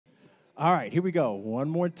All right, here we go. One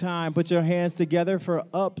more time. Put your hands together for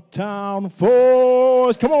Uptown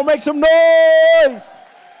Force. Come on, make some noise.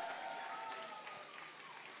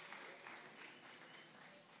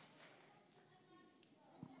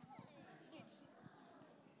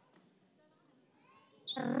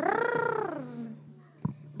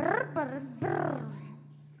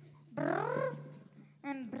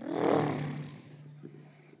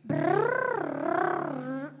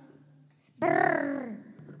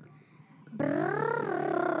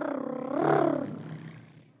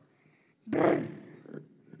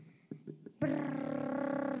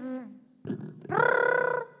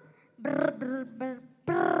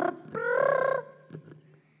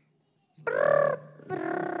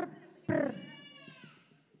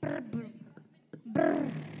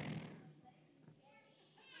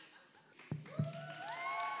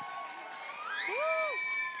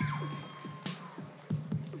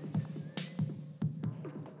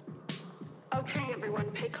 Okay, everyone,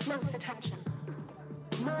 pay close attention.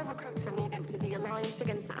 More recruits are needed for the Alliance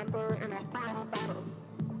against the Emperor in our final battle.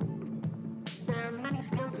 There are many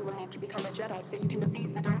skills you will need to become a Jedi so you can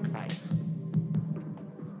defeat the dark side.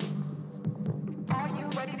 Are you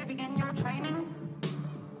ready to begin your training?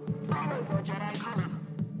 Follow your Jedi calling.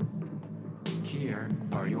 Here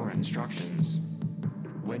are your instructions.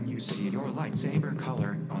 When you see your lightsaber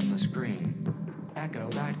color on the screen, echo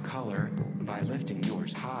that color by lifting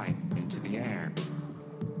yours high into the air.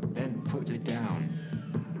 Then put it down.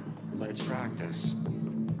 Let's practice.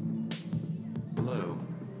 Blue.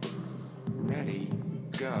 Ready,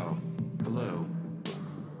 go. Blue.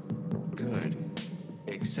 Good.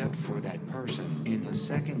 Except for that person in the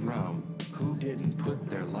second row who didn't put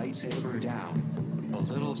their lightsaber down. A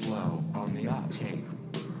little slow on the uptake.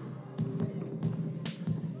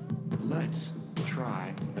 Let's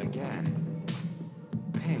try again.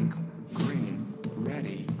 Pink, green,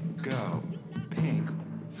 ready, go. Pink,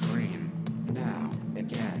 green, now,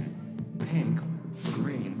 again. Pink,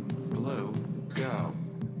 green, blue, go.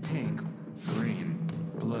 Pink, green,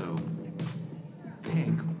 blue.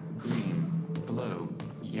 Pink, green, blue,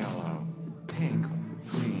 yellow. Pink,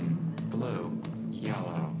 green, blue,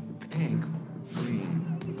 yellow. Pink,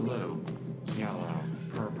 green, blue, yellow,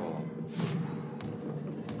 purple.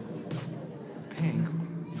 Pink,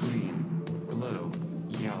 green, blue,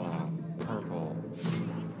 yellow, purple.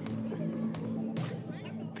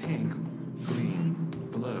 Pink, green,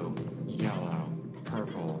 blue, yellow,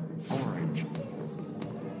 purple, orange.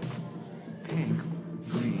 Pink,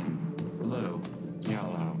 green, blue,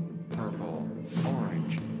 yellow, purple,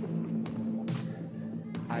 orange.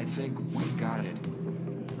 I think we got it.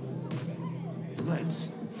 Let's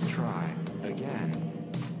try again.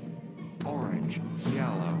 Orange,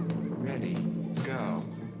 yellow, ready, go.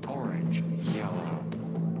 Orange, yellow.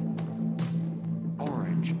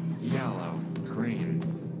 Orange, yellow, green.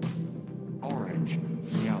 Orange,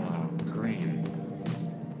 yellow, green.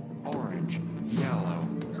 Orange, yellow,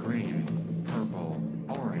 green, purple.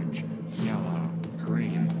 Orange, yellow,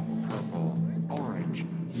 green, purple. Orange,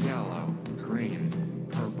 yellow, green,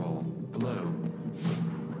 purple, blue.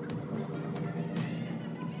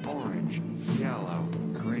 Orange, yellow,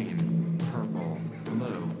 green, purple,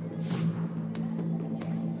 blue.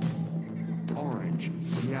 Orange,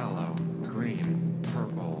 yellow, green,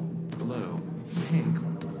 purple, blue, pink.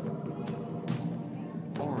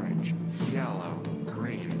 Orange, yellow,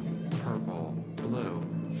 green, purple, blue,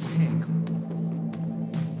 pink.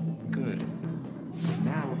 Good.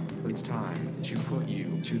 Now it's time to put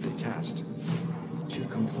you to the test. To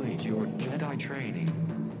complete your Jedi training,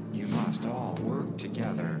 you must all work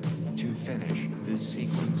together to finish this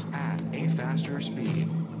sequence at a faster speed.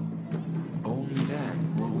 Only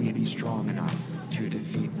then will we be strong enough to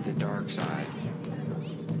defeat the dark side.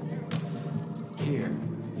 Here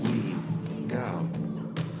we go.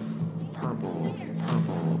 Purple,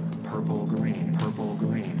 purple, purple, green, purple,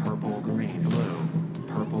 green, purple, green, blue,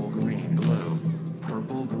 purple, green, blue,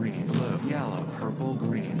 purple, green, blue, yellow, purple,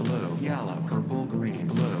 green, blue, yellow, purple, green,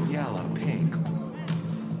 blue, yellow, pink.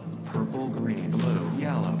 Purple, green, blue,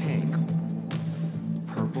 yellow, pink.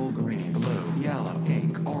 Purple, green, blue, yellow,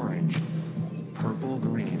 pink, orange. Purple,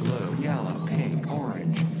 green, blue, yellow, pink,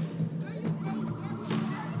 orange.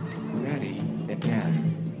 Ready,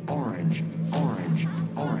 again. Orange, orange,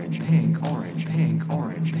 orange, pink, orange, pink,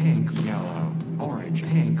 orange, pink, yellow. Orange,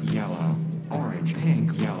 pink, yellow. Orange,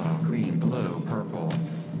 pink, yellow, green, blue, purple.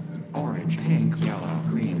 Orange, pink, yellow,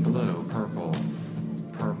 green, blue, purple.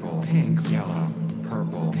 Purple, pink, yellow.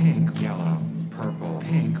 Purple, pink, yellow. Purple,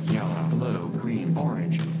 pink, yellow, blue, green,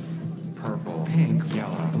 orange. Purple, pink,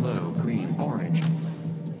 yellow, blue, green, orange.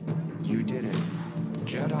 You did it.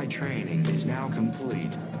 Jedi training is now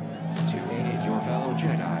complete.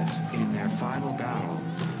 final battle,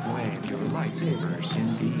 wave your lightsabers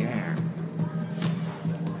in the air.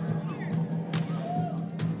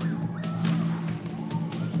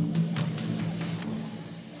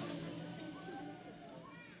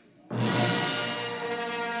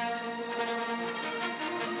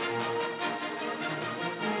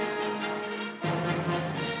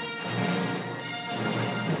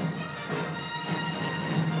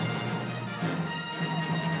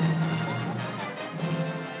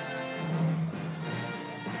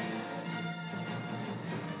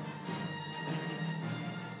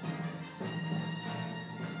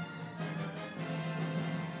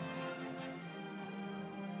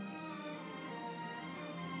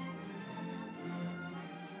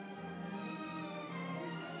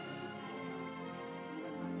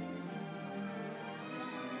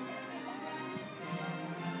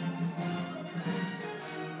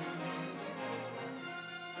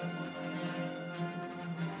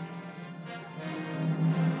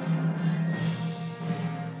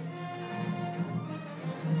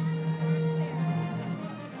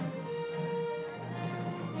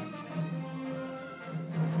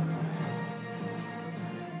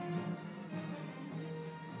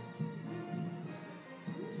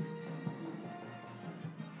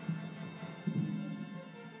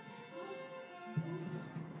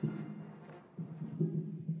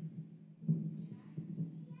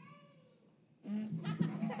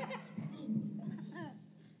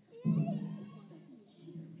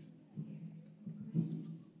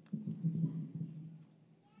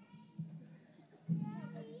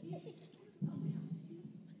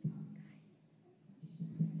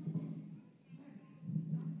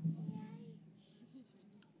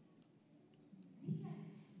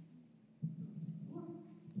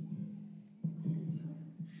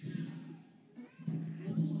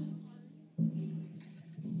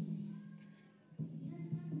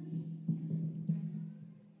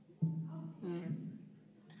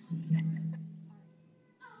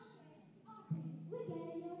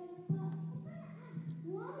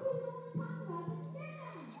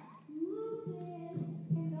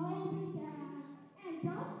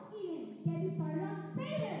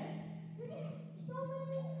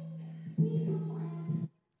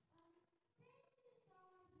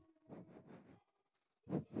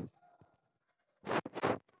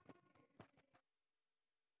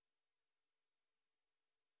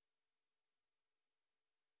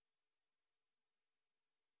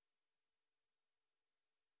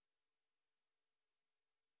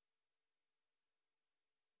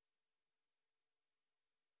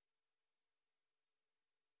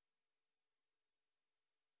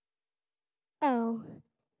 Oh,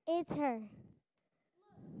 it's her.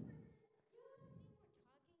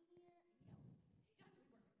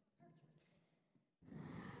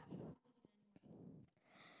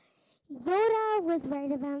 Yoda was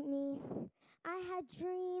right about me. I had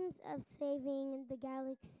dreams of saving the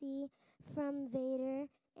galaxy from Vader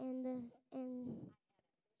and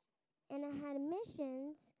I had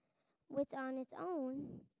missions which on its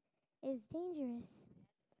own is dangerous.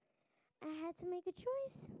 I had to make a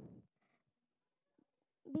choice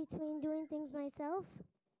between doing things myself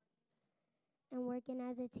and working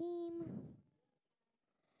as a team.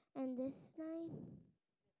 And this guy,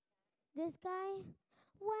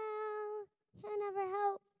 well, he'll never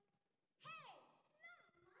help.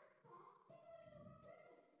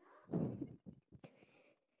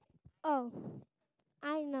 Oh,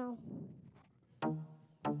 I know.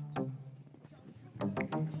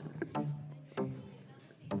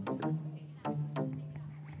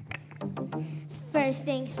 First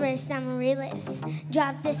things first, I'm a realist.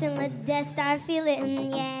 Drop this and let Death Star feel it.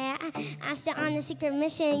 Yeah, I'm still on a secret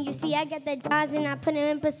mission. You see, I got the draws and I put him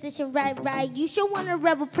in position. Right. You should want a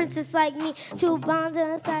rebel princess like me. 2 bonds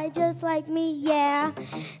inside just like me. Yeah.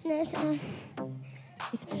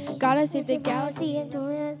 Gotta save the galaxy.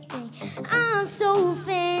 I'm so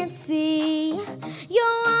fancy.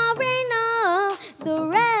 You already know the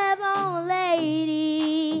rebel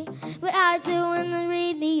lady. But I do in the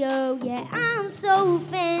radio. Yeah, I'm so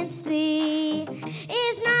fancy.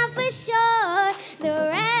 It's not for sure. The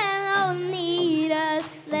rebel need us.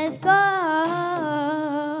 Let's go.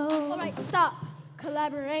 Alright, stop.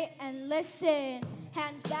 Collaborate and listen.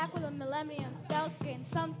 Hands back with a Millennium Falcon.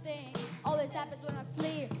 Something always happens when I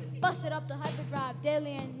flee. Busted up the hyperdrive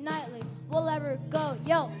daily and nightly. We'll ever go.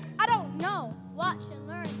 Yo, I don't know. Watch and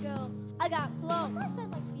learn, girl. I got flow.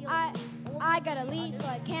 I gotta leave, so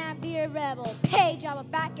I can't be a rebel. Page, I will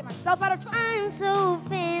back get myself out of trouble. I'm so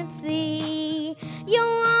fancy. You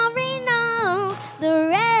already know the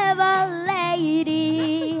rebel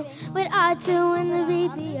lady with R2 and the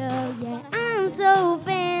radio. Yeah, I'm so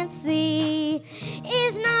fancy.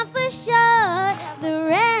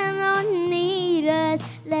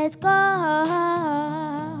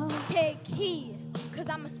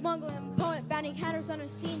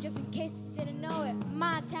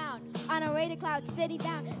 On a rated cloud city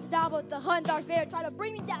bound, down with the Hun Darth Vader, try to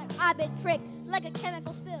bring me down. I've been tricked like a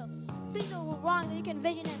chemical spill. Things that were wrong that you can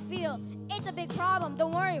vision and feel. It's a big problem,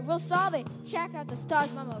 don't worry, we'll solve it. Check out the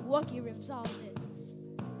stars, Mama, Wookiee resolves it.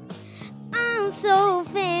 I'm so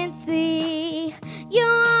fancy. You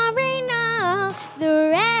already know the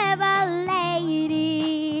rebel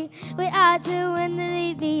lady. Without doing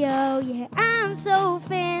the video, yeah, I'm so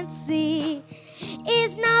fancy.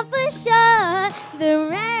 It's not for sure. The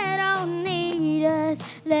red don't need us.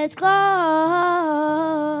 Let's go.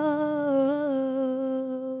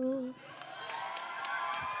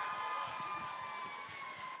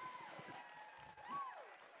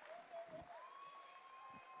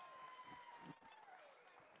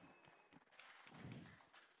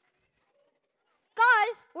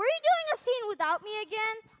 Guys, were you doing a scene without me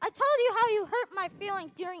again? I told you how you hurt my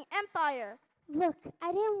feelings during Empire. Look,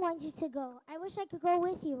 I didn't want you to go. I wish I could go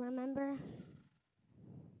with you, remember?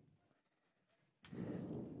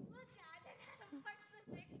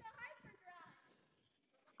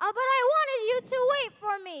 But I wanted you to wait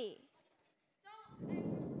for me.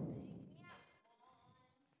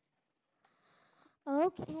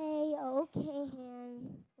 Okay, Han.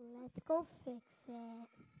 Let's go fix it.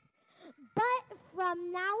 But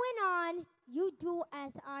from now on, you do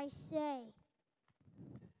as I say.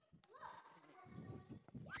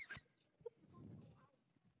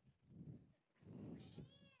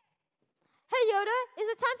 Hey Yoda, is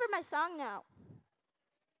it time for my song now?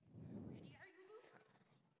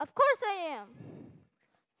 Of course I am.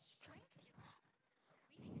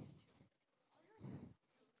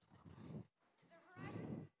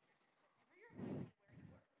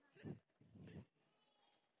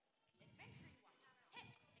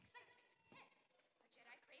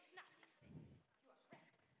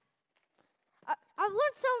 I've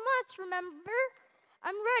learned so much, remember?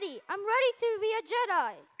 I'm ready. I'm ready to be a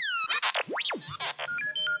Jedi.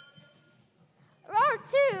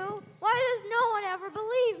 R2, why does no one ever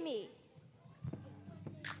believe me?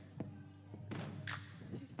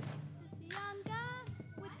 This young guy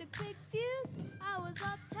with the quick fuse, I was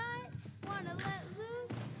uptight, wanna let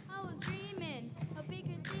loose. I was dreaming of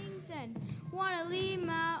bigger things and wanna leave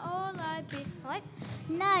my old life behind. What?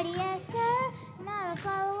 Not a yes, sir. Not a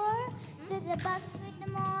follower. Sit the box with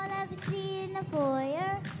them all I've seen in the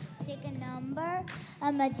foyer. Take a number.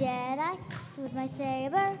 I'm a Jedi with my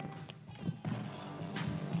saber.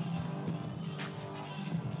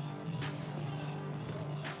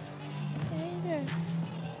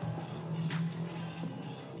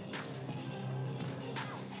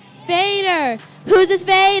 Vader! Who's this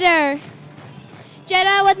Vader?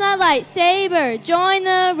 Jedi with my lightsaber. Join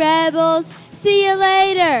the rebels. See you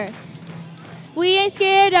later. We ain't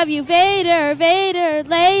scared of you, Vader. Vader,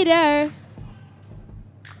 later.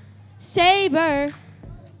 Saber.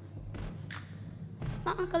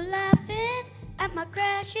 My uncle laughing at my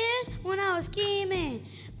crashes when I was scheming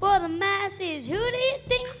for the masses. Who do you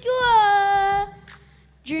think you are?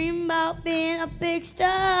 Dream about being a big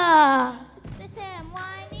star. They say I'm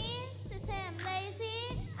whiny, they say I'm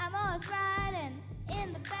lazy. I'm always riding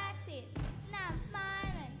in the backseat. Now I'm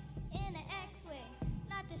smiling in an X-wing,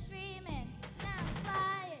 not just dreaming. Now I'm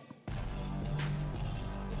flying.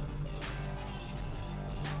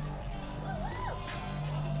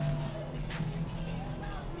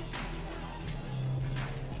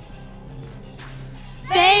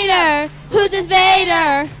 Vader! Who's this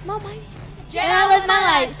Vader? Jedi with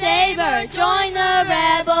my lightsaber. Join the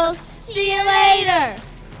rebels. See you later.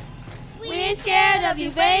 We ain't scared of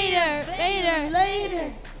you, Vader. Vader,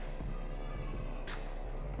 later.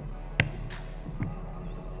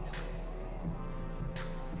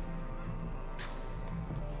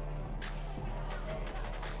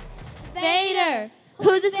 Vader!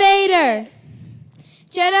 Who's this Vader?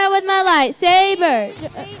 Jedi with my lightsaber.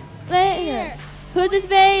 Vader! Who's this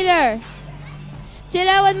Vader?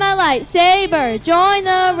 Jedi with my lightsaber. Join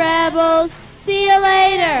the rebels. See you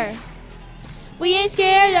later. We ain't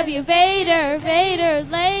scared of you, Vader. Vader,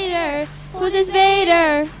 later. Who's this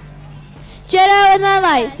Vader? Jedi with my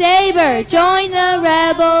lightsaber. Join the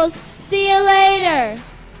rebels. See you later.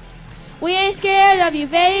 We ain't scared of you,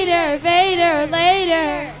 Vader. Vader,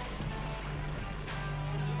 later.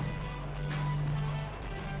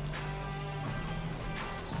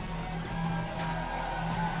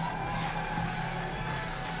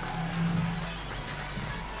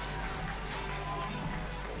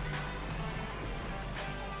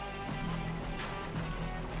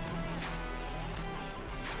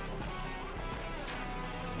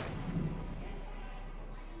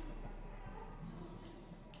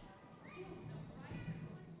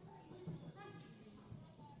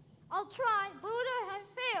 I'll try, but what if I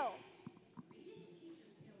fail?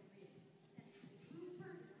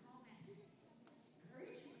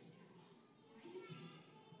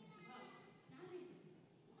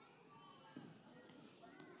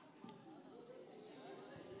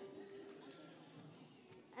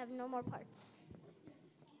 have no more parts.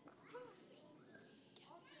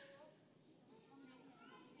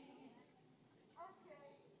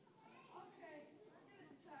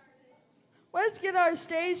 Let's get our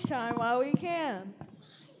stage time while we can.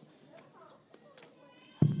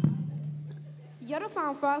 Yoda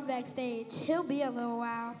found Frost backstage. He'll be a little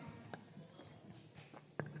while.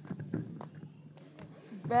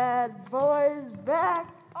 Bad boys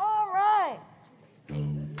back. All right.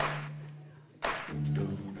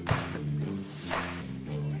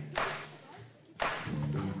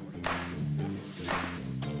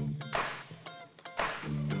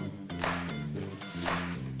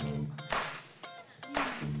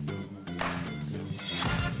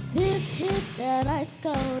 This hit that I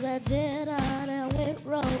scored, I did out and it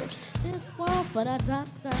rolled. This wall for the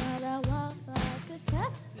doctor, that was a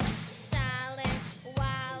catastrophe. Silent,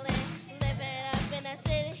 wildin', living up in the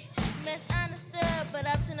city. Misunderstood, but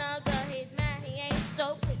up to no good, he's mad, he ain't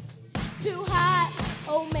so pretty. Too hot,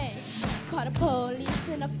 oh man. Call the police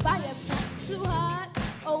in a fire pit. Too hot,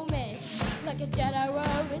 oh man. Like a general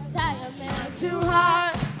retirement. Too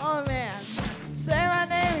hot, oh man. Say my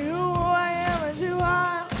name, who I am, and too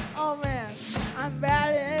hot, oh man. I'm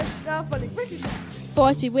bad and it's not funny.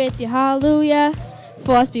 Force be with you, hallelujah.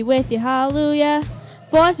 Force be with you, hallelujah.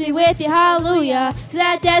 Force be with you, hallelujah. So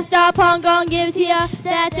that Death Star punk gon' give it to ya.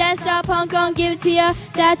 That Death Star punk gon' give it to ya.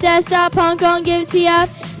 That Death Star punk gon' give it to ya.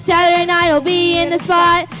 Saturday night will be in the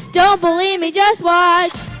spot. Don't believe me, just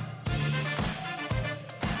watch.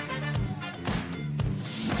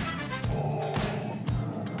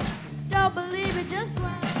 Don't believe it, just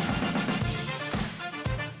watch.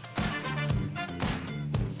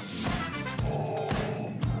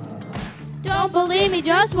 Don't believe me,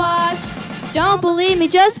 just watch. Don't believe me,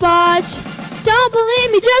 just watch. Don't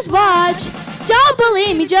believe me, just watch. Don't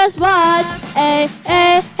believe me, just watch. Hey,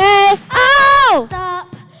 hey, hey, oh! Stop.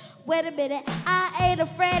 Wait a minute. I ain't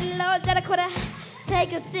afraid, Lord. That I coulda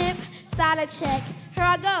take a sip. Solid check. Here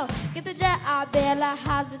I go. Get the jet out there like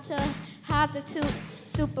hospital.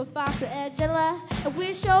 Super fast with Angela. If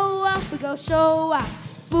we show up, we go show up.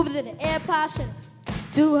 Smoother than the air passion.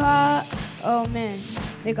 Too hot, oh man.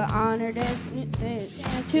 Make a honor this.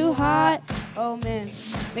 Too hot, oh man.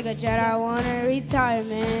 Make a Jedi wanna retire,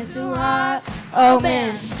 man. It's too hot, oh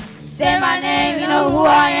man. Say my name, you know who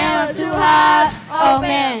I am. I'm too hot, oh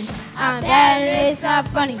man. I'm bad and it's not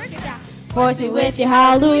funny. Force be with you,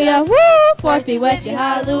 hallelujah. Woo! Force be with you,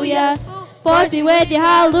 hallelujah. Force be with you,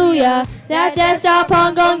 hallelujah. That Death Star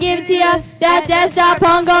punk gon' give it to ya. That Death Star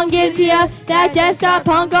punk gon' give it to ya. That Death Star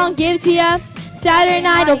punk gon' give it to ya. Saturday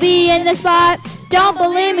night will be in the spot. Don't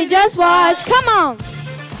believe me, just watch. Come on.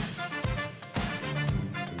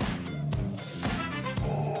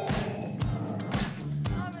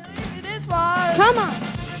 Come on.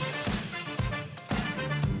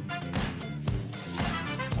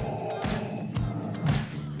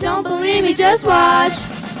 Don't believe me, just watch.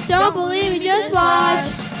 Don't believe me, just watch.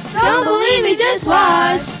 Don't believe me, just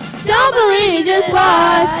watch. Don't believe me, just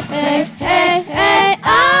watch. Hey, hey, hey,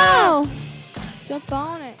 oh! Jump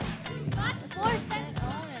on it. You got the force, then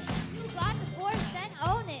own it. You got the force, then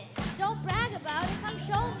own it. Don't brag about it, come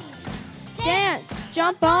show me. Dance,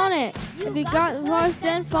 jump on it. If you got the force,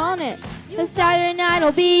 then phone it. The Saturday night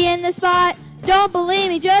will be in the spot. Don't believe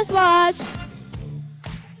me, just watch.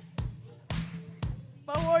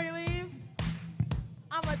 Before you leave,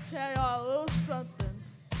 I'm going to tell y'all a little something.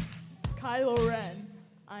 Kylo Ren,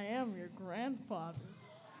 I am your grandfather.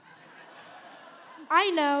 I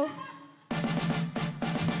know.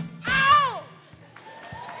 Ow!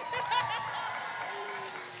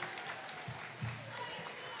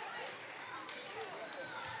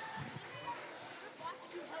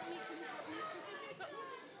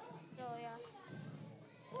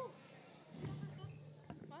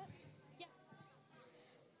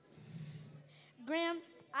 Gramps,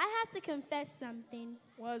 I have to confess something.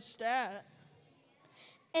 What's that?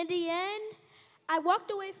 In the end, I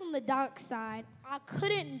walked away from the dark side. I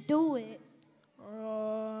couldn't do it.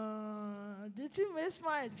 Did you miss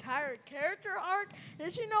my entire character arc?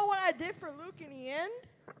 Did you know what I did for Luke in the end?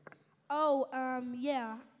 Oh,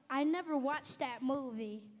 yeah. I never watched that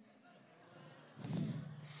movie.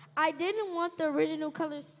 I didn't want the original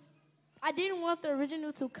colors. I didn't want the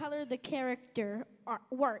original to color the character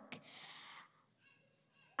work.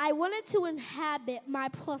 I wanted to inhabit my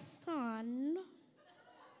person.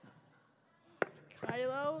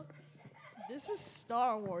 Kylo, this is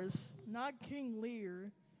Star Wars, not King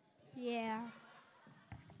Lear. Yeah.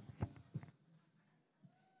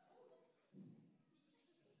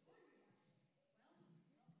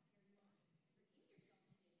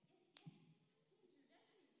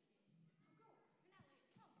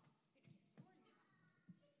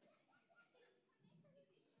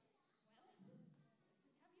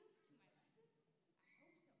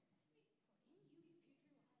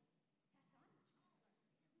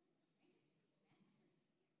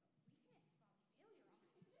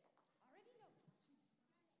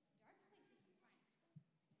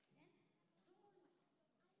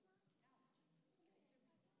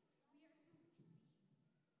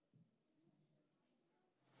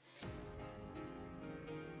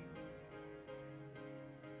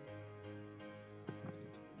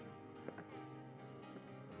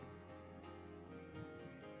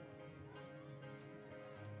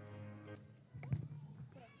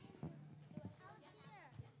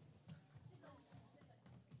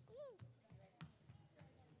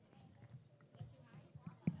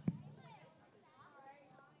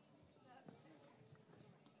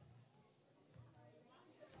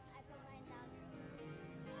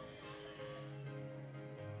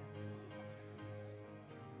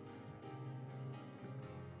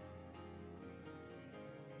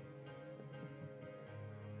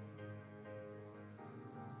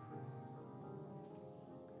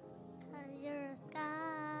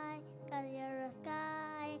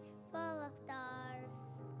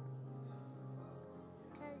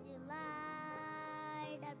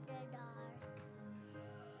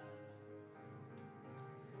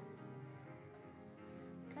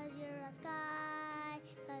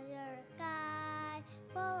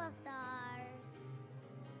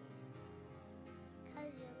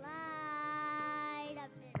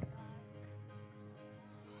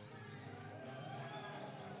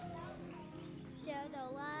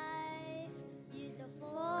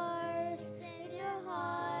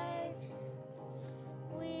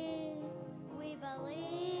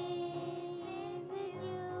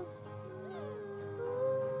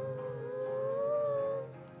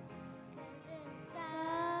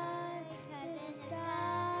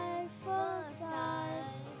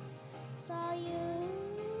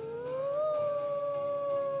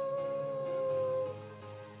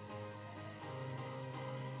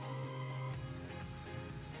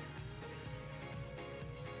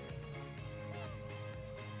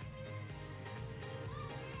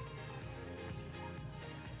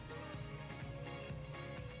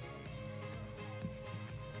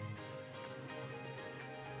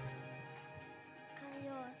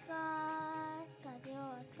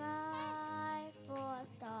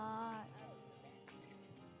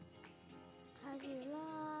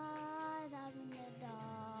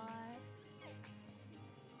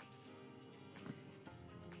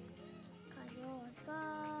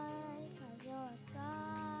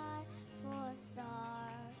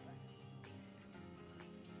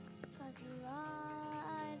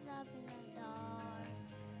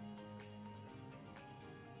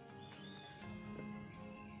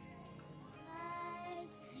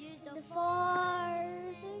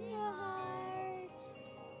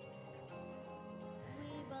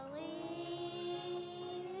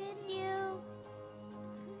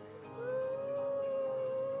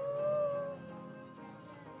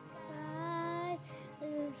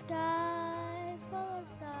 sky full of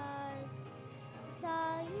stars,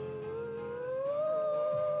 saw you.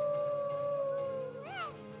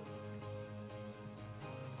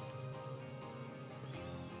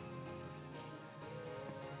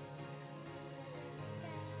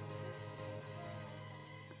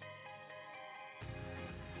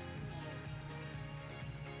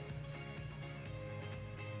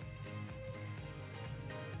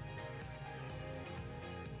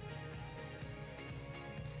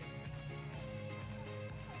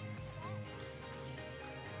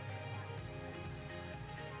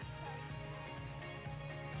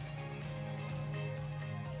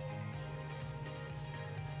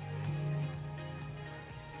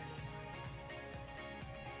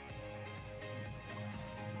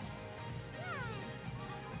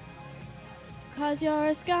 Cause you're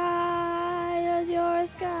a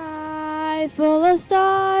sky full of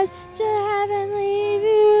stars, to heavenly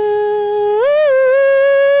view.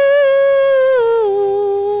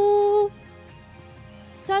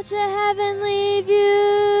 Such a heavenly view.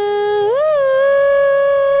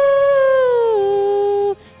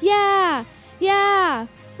 Yeah, yeah,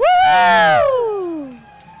 woo!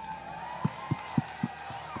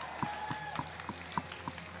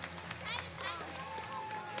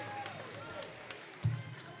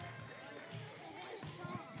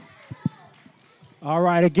 All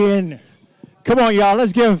right, again, come on, y'all.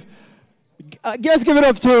 Let's give it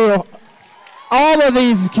up to all of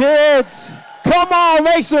these kids. Come on,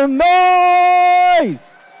 make some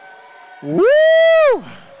noise. Woo!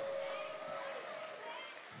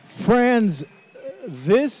 Friends,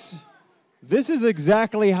 this is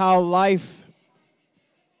exactly how life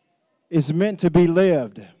is meant to be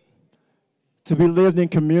lived in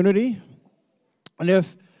community. And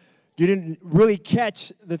if you didn't really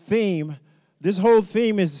catch the theme, this whole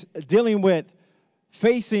theme is dealing with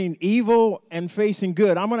facing evil and facing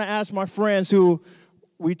good. I'm going to ask my friends who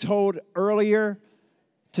we told earlier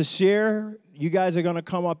to share. You guys are going to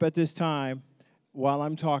come up at this time while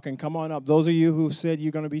I'm talking. Come on up. Those of you who said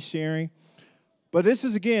you're going to be sharing. But this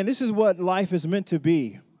is what life is meant to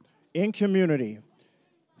be in community,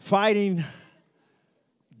 fighting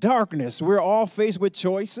darkness. We're all faced with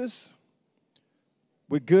choices,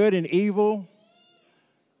 with good and evil,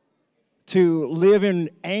 to live in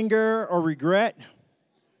anger or regret.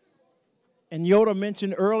 And Yoda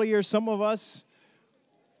mentioned earlier, some of us,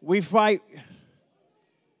 we fight,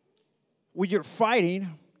 you're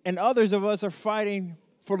fighting, and others of us are fighting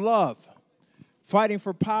for love, fighting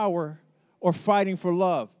for power, or fighting for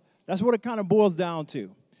love. That's what it kind of boils down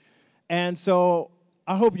to. And so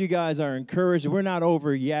I hope you guys are encouraged. We're not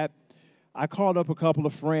over yet. I called up a couple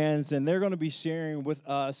of friends, and they're going to be sharing with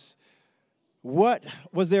us what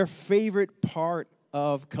was their favorite part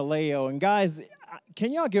of Kaleo. And guys,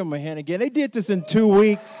 can y'all give them a hand again? They did this in 2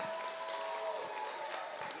 weeks.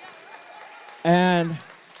 And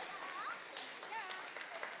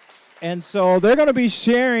so they're going to be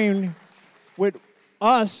sharing with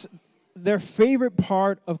us their favorite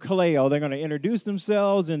part of Kaleo. They're going to introduce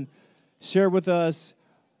themselves and share with us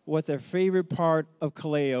what their favorite part of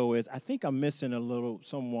Kaleo is. I think I'm missing a little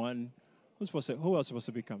someone. Who else is supposed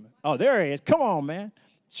to be coming? Oh, there he is. Come on, man.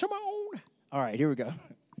 Come on. All right, here we go.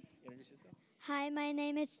 Hi, my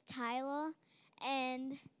name is Tyler,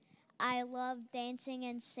 and I love dancing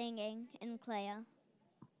and singing in Kaleo.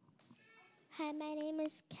 Hi, my name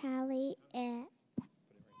is Callie, and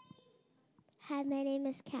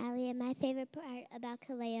my favorite part about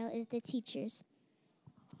Kaleo is the teachers.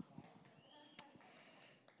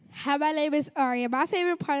 Hi, my name is Aria. My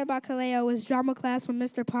favorite part about Kaleo was drama class with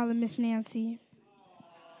Mr. Paul and Miss Nancy.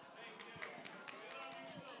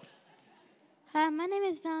 Hi, my name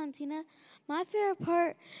is Valentina. My favorite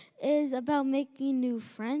part is about making new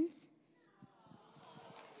friends.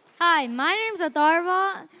 Hi, my name's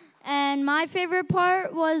Atharva, and my favorite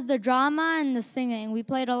part was the drama and the singing. We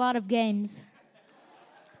played a lot of games.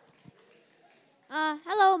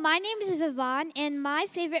 Hello, my name is Vivan, and my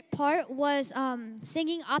favorite part was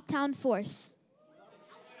singing Uptown Force.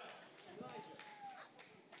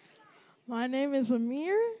 My name is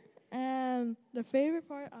Amir, and the favorite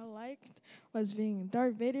part I liked was being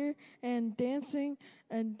Darth Vader and dancing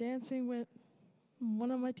with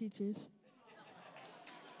one of my teachers.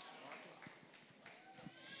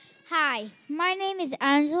 Hi, my name is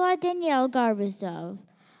Angela Danielle Garbuzov.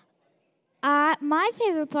 My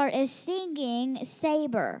favorite part is singing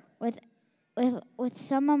Saber with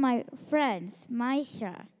some of my friends,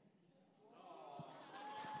 Maisha.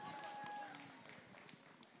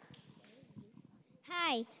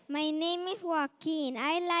 Hi, my name is Joaquin.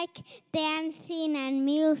 I like dancing and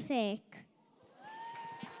music.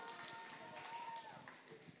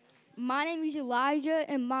 My name is Elijah,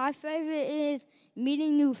 and my favorite is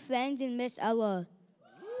meeting new friends and Miss Ella.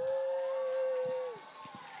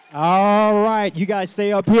 All right, you guys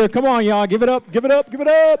stay up here. Come on, y'all. Give it up, give it up, give it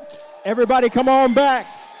up. Everybody come on back.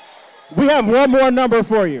 We have one more number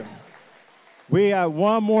for you. We have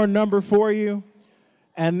one more number for you.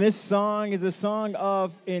 And this song is a song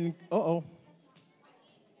of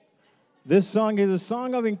This song is a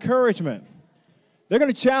song of encouragement. They're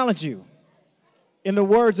going to challenge you in the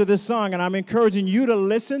words of this song, and I'm encouraging you to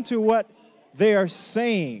listen to what they are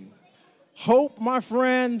saying. Hope, my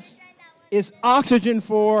friends, is oxygen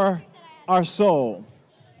for our soul.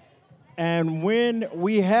 And when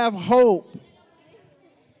we have hope,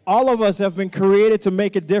 all of us have been created to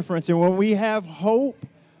make a difference. And when we have hope,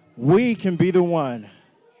 we can be the one.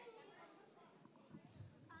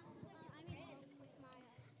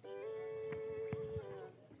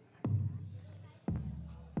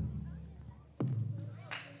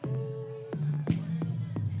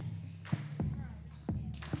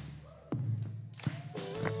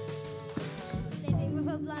 Living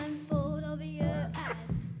with a blindfold over your eyes,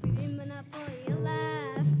 dreaming up for your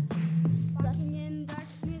life. Walking in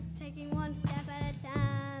darkness, taking one step at a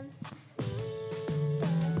time.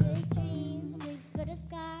 Big dreams, reach for the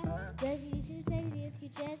sky. Ready to save you if you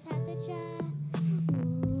just have to try.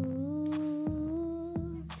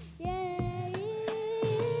 Ooh, yeah.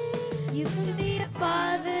 You can be a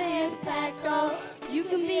part of the impact, oh. You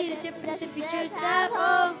can be the difference if you just have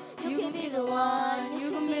hope. You can be the one,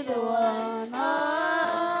 you can be the one,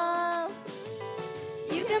 oh.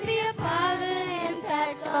 You can be a part of the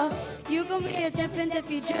impact, oh. You can be a difference if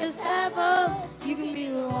you just have hope. You can be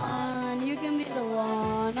the one, you can be the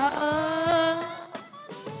one, oh.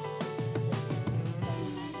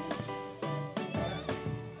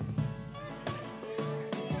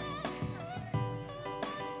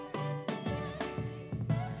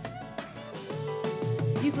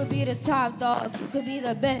 You could be the top dog, you could be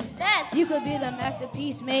the best. Yes. You could be the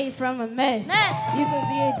masterpiece made from a mess. Yes. You could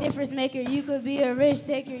be a difference maker, you could be a risk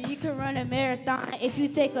taker. You could run a marathon if you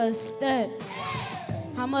take a step.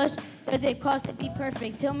 How much does it cost to be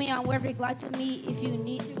perfect? Tell me I'm worth it, lie to me if you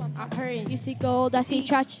need. I'm hurting. You see gold, I see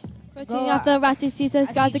trash. First Go thing off the righteous Jesus,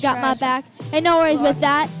 I God's see got my trash. back. Ain't no worries with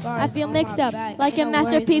that. I Bars feel on mixed my up, back. like Ain't a no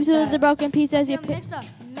worries masterpiece with with the that. broken pieces you Feel pick. mixed up.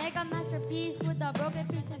 Make a masterpiece with the broken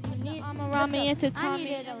pieces you need. Arm around me into I Tommy,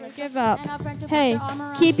 needed a never lift give up. up. And a friend to put Hey, their arm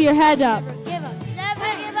around keep me. your head up. Never give up.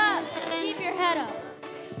 Never give up. Keep your head up.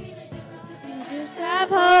 Just have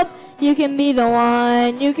hope. You can be the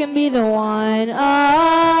one. You can be the one.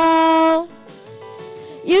 Oh.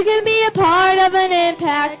 You can be a part of an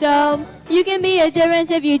impact. Oh. You can be a difference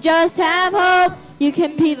if you just have hope. You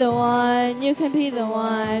can be the one. You can be the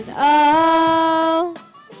one. Oh.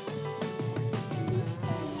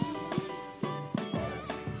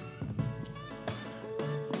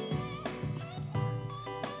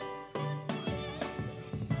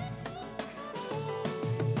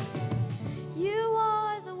 You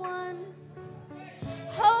are the one.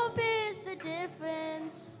 Hope is the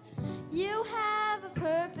difference. You have a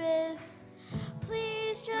purpose.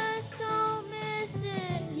 Please just don't miss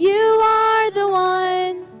it. You are the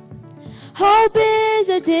one. Hope is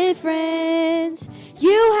a difference.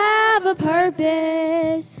 You have a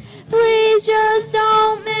purpose. Please just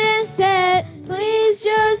don't miss it. Please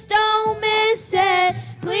just don't miss it.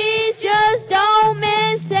 Please just don't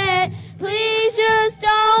miss it. Please just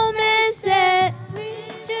don't miss it.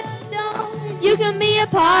 Please just don't miss it. You can be a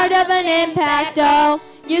part of an impact, oh.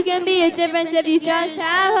 You can be a difference if you just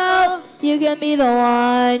have hope. You can be the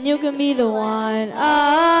one. You can be the one,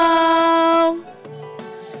 oh.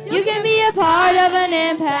 You can be a part of an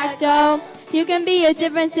impact, oh. You can be a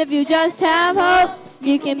difference if you just have hope.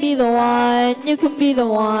 You can be the one. You can be the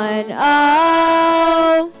one,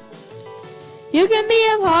 oh. You can be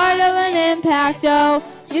a part of an impact, oh.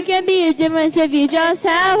 You can be a difference if you just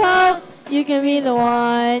have hope. You can be the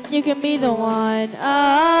one. You can be the one,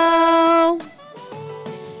 oh.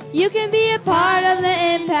 You can be a part of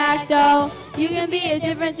the impact, oh. You can be a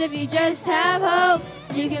difference if you just have hope.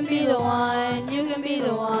 You can be the one. You can be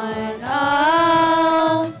the one,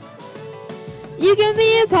 oh. You can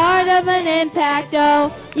be a part of an impact,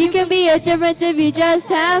 oh. You can be a difference if you just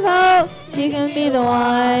have hope. You can be the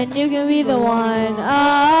one. You can be the one,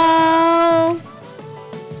 oh.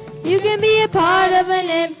 You can be a part of an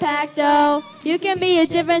impact, oh. You can be a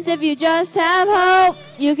difference if you just have hope.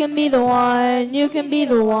 You can be the one. You can be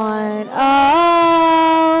the one,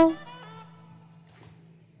 oh.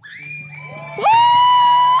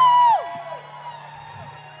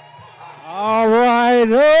 All right.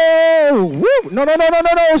 Oh, woo. No.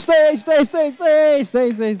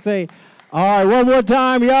 Stay. All right, one more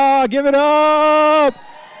time, y'all. Give it up.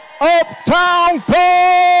 Uptown Force.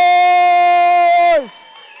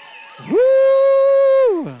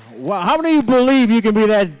 Woo! Wow, how many of you believe you can be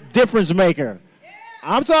that difference maker?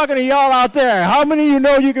 I'm talking to y'all out there. How many of you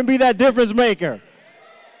know you can be that difference maker?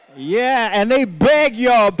 Yeah, and they beg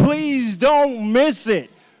y'all, please don't miss it.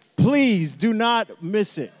 Please do not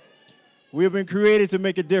miss it. We have been created to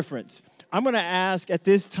make a difference. I'm going to ask at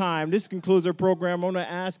this time, this concludes our program, I'm going to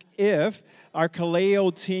ask if our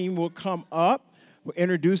Kaleo team will come up. We'll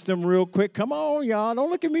introduce them real quick. Come on, y'all. Don't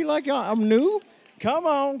look at me like I'm new. Come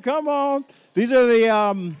on, come on. These are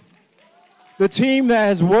the team that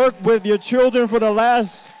has worked with your children for the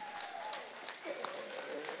last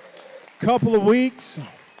couple of weeks.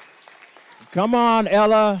 Come on,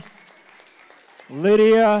 Ella,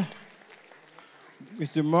 Lydia,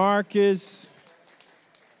 Mr. Marcus.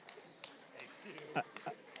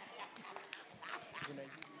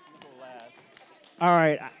 All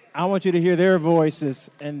right, I want you to hear their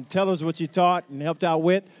voices and tell us what you taught and helped out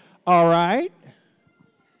with. All right.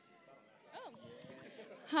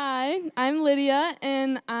 Hi, I'm Lydia,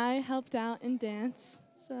 and I helped out in dance.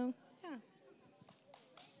 So, yeah.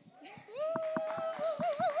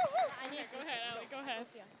 Go ahead, Allie, go ahead.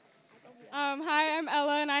 Hi, I'm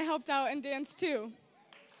Ella, and I helped out in dance too.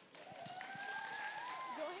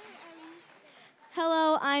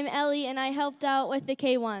 Hello, I'm Ellie, and I helped out with the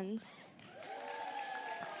K1s.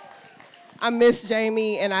 I'm Miss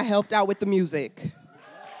Jamie, and I helped out with the music.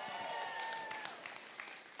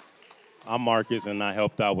 I'm Marcus, and I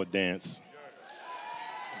helped out with dance.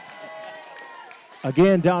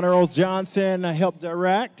 Again, Don Earl Johnson, I helped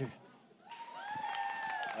direct.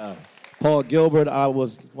 Paul Gilbert, I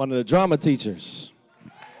was one of the drama teachers.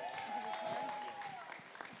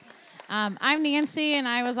 I'm Nancy, and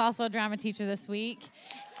I was also a drama teacher this week.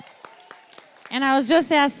 And I was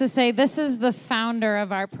just asked to say, this is the founder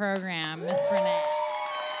of our program, Miss Renee.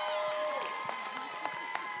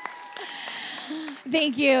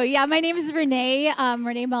 Thank you. Yeah, my name is Renee,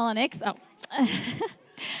 Renee Mullenix. Oh.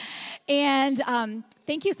 And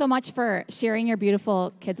thank you so much for sharing your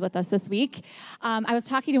beautiful kids with us this week. I was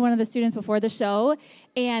talking to one of the students before the show,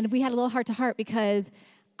 and we had a little heart-to-heart because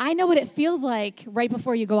I know what it feels like right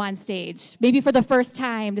before you go on stage, maybe for the first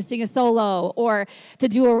time to sing a solo or to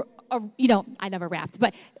do I never rapped,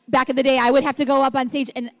 but back in the day, I would have to go up on stage,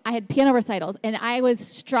 and I had piano recitals, and I was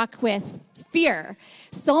struck with fear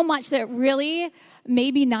so much that really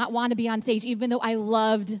made me not want to be on stage, even though I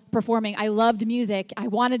loved performing. I loved music. I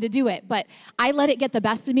wanted to do it, but I let it get the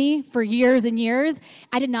best of me for years and years.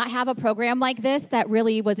 I did not have a program like this that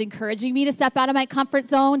really was encouraging me to step out of my comfort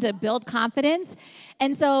zone, to build confidence.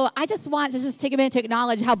 And so I just want to just take a minute to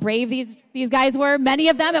acknowledge how brave these guys were. Many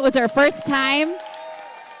of them, it was their first time.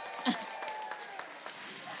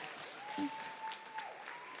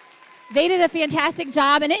 They did a fantastic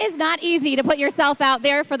job, and it is not easy to put yourself out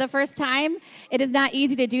there for the first time. It is not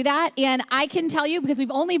easy to do that, and I can tell you, because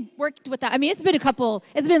we've only worked with that. I mean, it's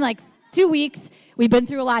been like 2 weeks. We've been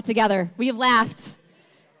through a lot together. We have laughed.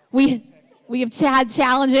 We have had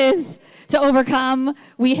challenges to overcome.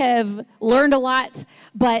 We have learned a lot,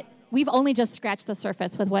 but we've only just scratched the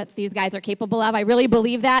surface with what these guys are capable of. I really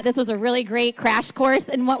believe that. This was a really great crash course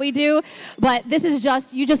in what we do, but this is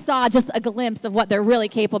you just saw just a glimpse of what they're really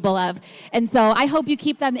capable of. And so I hope you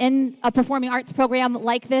keep them in a performing arts program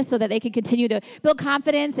like this so that they can continue to build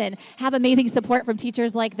confidence and have amazing support from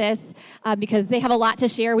teachers like this because they have a lot to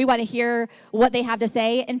share. We want to hear what they have to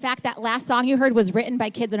say. In fact, that last song you heard was written by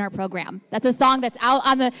kids in our program. That's a song that's out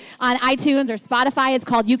on iTunes or Spotify. It's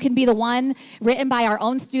called You Can Be the One, written by our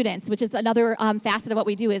own students, which is another facet of what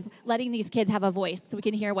we do, is letting these kids have a voice so we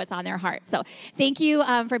can hear what's on their heart. So thank you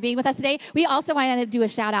for being with us today. We also wanted to do a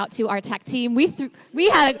shout out to our tech team. We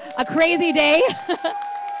had a crazy day.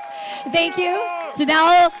 Thank you.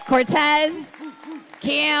 Janelle, Cortez,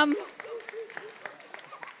 Cam.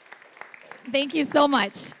 Thank you so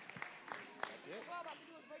much.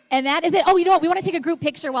 And that is it. Oh, you know what? We want to take a group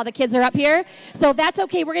picture while the kids are up here. So that's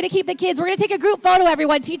okay. We're going to keep the kids. We're going to take a group photo,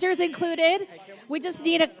 everyone, teachers included. We just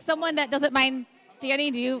need someone that doesn't mind. Danny,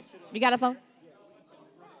 you got a phone?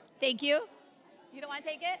 Thank you. You don't want to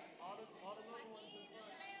take it?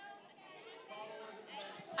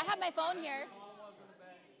 I have my phone here.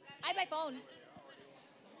 I have my phone.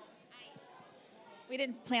 We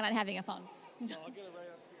didn't plan on having a phone. I'll get it right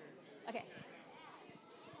up here. Okay.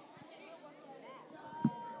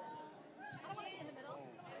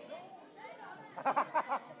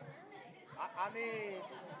 I need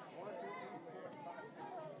 1, 2, 3, 4, 5.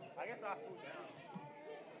 I guess I'll scoot down.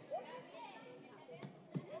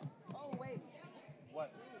 Oh, wait. What?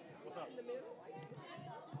 What's up? In the middle.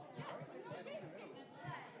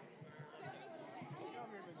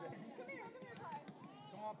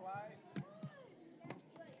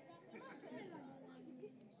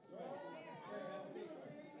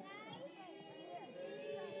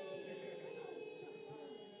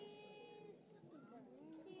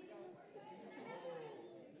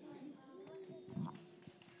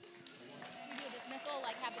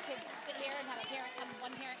 Like have the kids sit here and have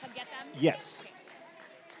one parent come get them? Yes.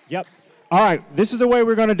 Yep. All right. This is the way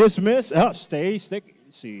we're going to dismiss. Oh, stick.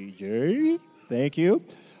 CJ. Thank you.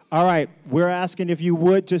 All right. We're asking if you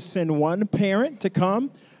would just send one parent to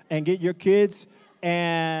come and get your kids,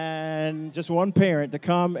 and just one parent to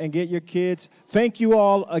come and get your kids. Thank you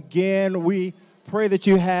all again. We pray that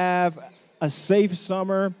you have a safe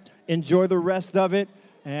summer. Enjoy the rest of it,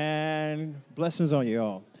 and blessings on you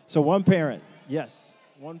all. So one parent. Yes,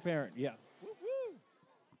 one parent, yeah.